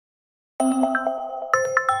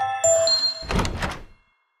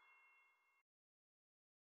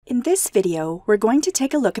In this video, we're going to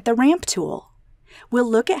take a look at the ramp tool. We'll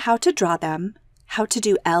look at how to draw them, how to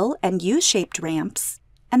do L and U-shaped ramps,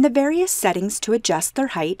 and the various settings to adjust their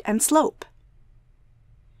height and slope.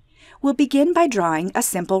 We'll begin by drawing a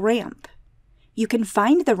simple ramp. You can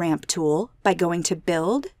find the ramp tool by going to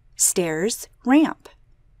Build, Stairs, Ramp.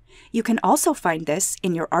 You can also find this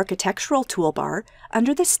in your architectural toolbar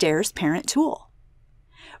under the Stairs parent tool.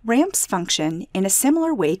 Ramps function in a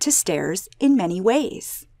similar way to stairs in many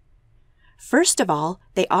ways. First of all,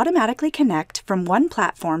 they automatically connect from one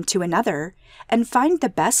platform to another and find the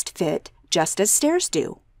best fit just as stairs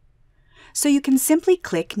do. So you can simply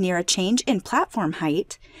click near a change in platform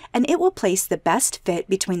height and it will place the best fit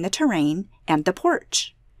between the terrain and the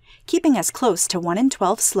porch, keeping us close to 1 in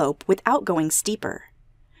 12 slope without going steeper.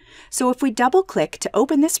 So if we double-click to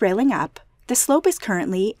open this railing up, the slope is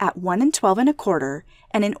currently at 1 in 12 1/4,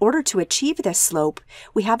 and in order to achieve this slope,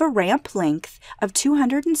 we have a ramp length of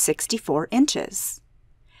 264 inches.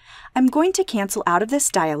 I'm going to cancel out of this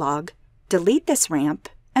dialog, delete this ramp,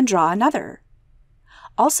 and draw another.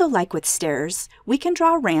 Also, like with stairs, we can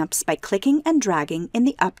draw ramps by clicking and dragging in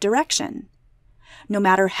the up direction. No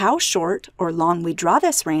matter how short or long we draw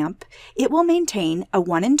this ramp, it will maintain a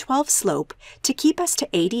 1 in 12 slope to keep us to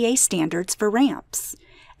ADA standards for ramps,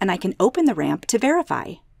 and I can open the ramp to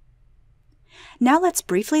verify. Now let's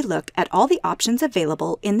briefly look at all the options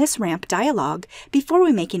available in this ramp dialog before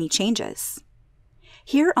we make any changes.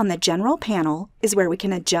 Here on the General panel is where we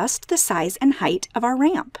can adjust the size and height of our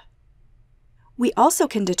ramp. We also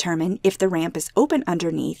can determine if the ramp is open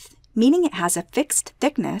underneath, meaning it has a fixed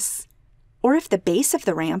thickness, or if the base of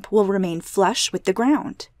the ramp will remain flush with the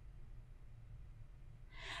ground.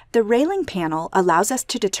 The Railing panel allows us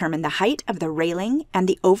to determine the height of the railing and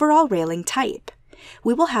the overall railing type.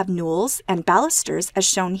 We will have newels and balusters as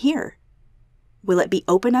shown here. Will it be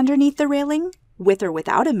open underneath the railing, with or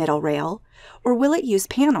without a middle rail, or will it use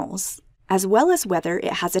panels, as well as whether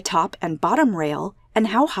it has a top and bottom rail and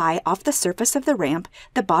how high off the surface of the ramp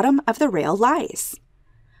the bottom of the rail lies.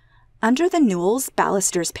 Under the Newels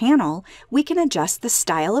Balusters panel, we can adjust the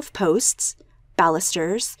style of posts,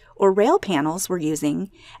 balusters, or rail panels we're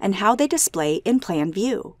using and how they display in plan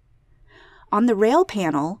view. On the Rail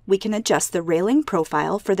panel, we can adjust the railing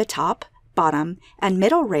profile for the top, bottom, and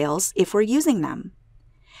middle rails if we're using them.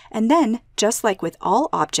 And then, just like with all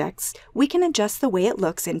objects, we can adjust the way it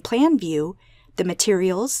looks in plan view, the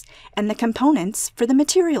materials, and the components for the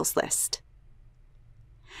materials list.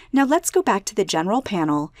 Now let's go back to the General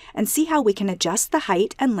panel and see how we can adjust the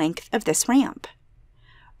height and length of this ramp.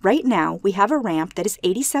 Right now, we have a ramp that is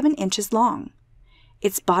 87 inches long.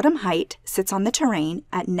 Its bottom height sits on the terrain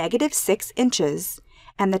at -6 inches,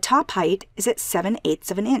 and the top height is at 7/8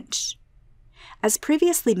 of an inch. As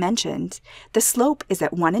previously mentioned, the slope is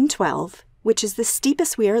at 1 in 12, which is the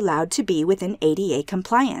steepest we are allowed to be within ADA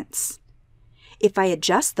compliance. If I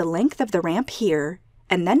adjust the length of the ramp here,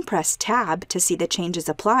 and then press Tab to see the changes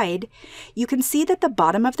applied, you can see that the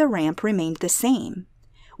bottom of the ramp remained the same.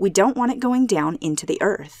 We don't want it going down into the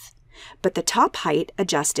earth, but the top height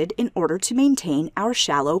adjusted in order to maintain our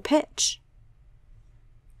shallow pitch.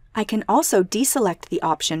 I can also deselect the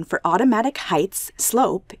option for automatic heights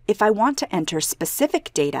slope if I want to enter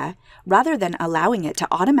specific data rather than allowing it to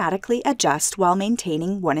automatically adjust while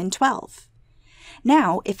maintaining 1 in 12.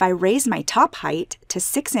 Now, if I raise my top height to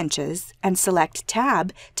 6 inches and select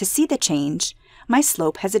Tab to see the change, my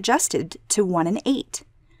slope has adjusted to 1 in 8,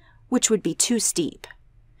 which would be too steep.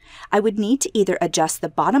 I would need to either adjust the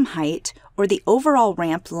bottom height or the overall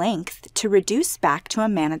ramp length to reduce back to a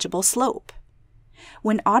manageable slope.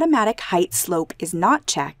 When automatic height slope is not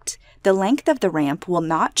checked, the length of the ramp will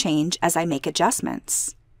not change as I make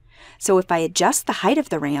adjustments. So if I adjust the height of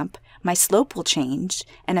the ramp, my slope will change,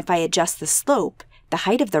 and if I adjust the slope, the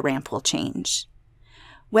height of the ramp will change.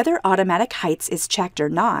 Whether automatic heights is checked or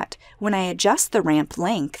not, when I adjust the ramp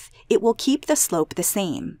length, it will keep the slope the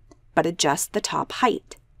same, but adjust the top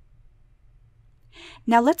height.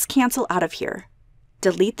 Now let's cancel out of here,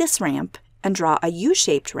 delete this ramp, and draw a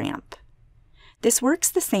U-shaped ramp. This works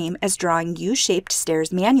the same as drawing U-shaped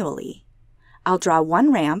stairs manually. I'll draw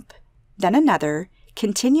one ramp, then another,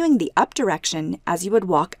 continuing the up direction as you would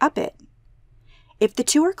walk up it. If the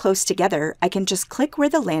two are close together, I can just click where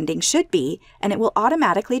the landing should be, and it will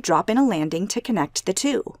automatically drop in a landing to connect the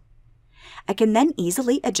two. I can then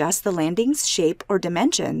easily adjust the landing's shape or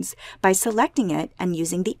dimensions by selecting it and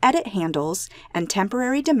using the edit handles and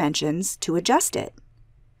temporary dimensions to adjust it.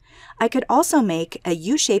 I could also make a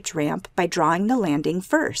U-shaped ramp by drawing the landing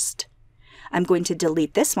first. I'm going to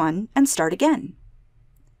delete this one and start again.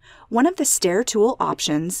 One of the stair tool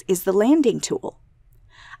options is the landing tool.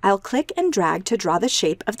 I'll click and drag to draw the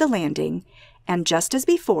shape of the landing, and just as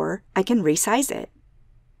before, I can resize it.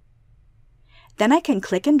 Then I can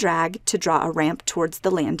click and drag to draw a ramp towards the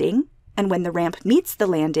landing, and when the ramp meets the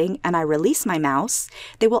landing and I release my mouse,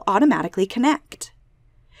 they will automatically connect.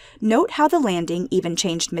 Note how the landing even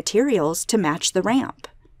changed materials to match the ramp.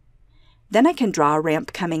 Then I can draw a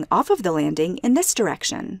ramp coming off of the landing in this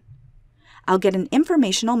direction. I'll get an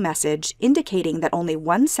informational message indicating that only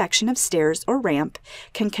one section of stairs or ramp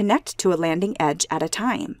can connect to a landing edge at a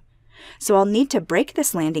time, so I'll need to break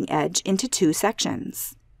this landing edge into 2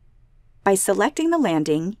 sections. By selecting the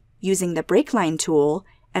landing, using the Break Line tool,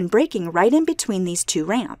 and breaking right in between these 2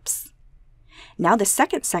 ramps. Now the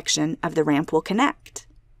second section of the ramp will connect.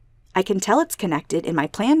 I can tell it's connected in my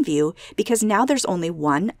plan view because now there's only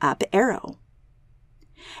one up arrow.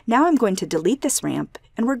 Now I'm going to delete this ramp,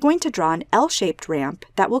 and we're going to draw an L-shaped ramp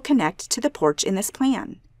that will connect to the porch in this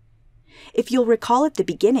plan. If you'll recall at the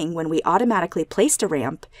beginning when we automatically placed a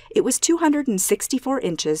ramp, it was 264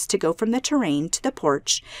 inches to go from the terrain to the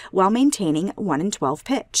porch while maintaining 1:12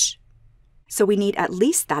 pitch. So we need at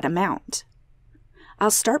least that amount.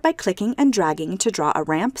 I'll start by clicking and dragging to draw a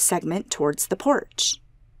ramp segment towards the porch.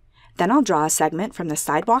 Then I'll draw a segment from the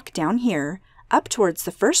sidewalk down here up towards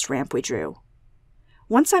the first ramp we drew.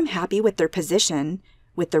 Once I'm happy with their position,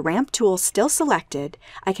 with the ramp tool still selected,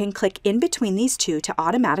 I can click in between these 2 to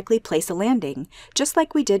automatically place a landing, just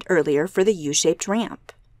like we did earlier for the U-shaped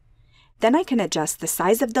ramp. Then I can adjust the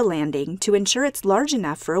size of the landing to ensure it's large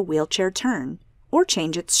enough for a wheelchair turn, or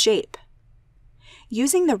change its shape.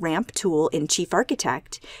 Using the Ramp tool in Chief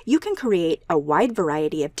Architect, you can create a wide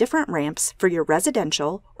variety of different ramps for your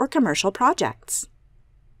residential or commercial projects.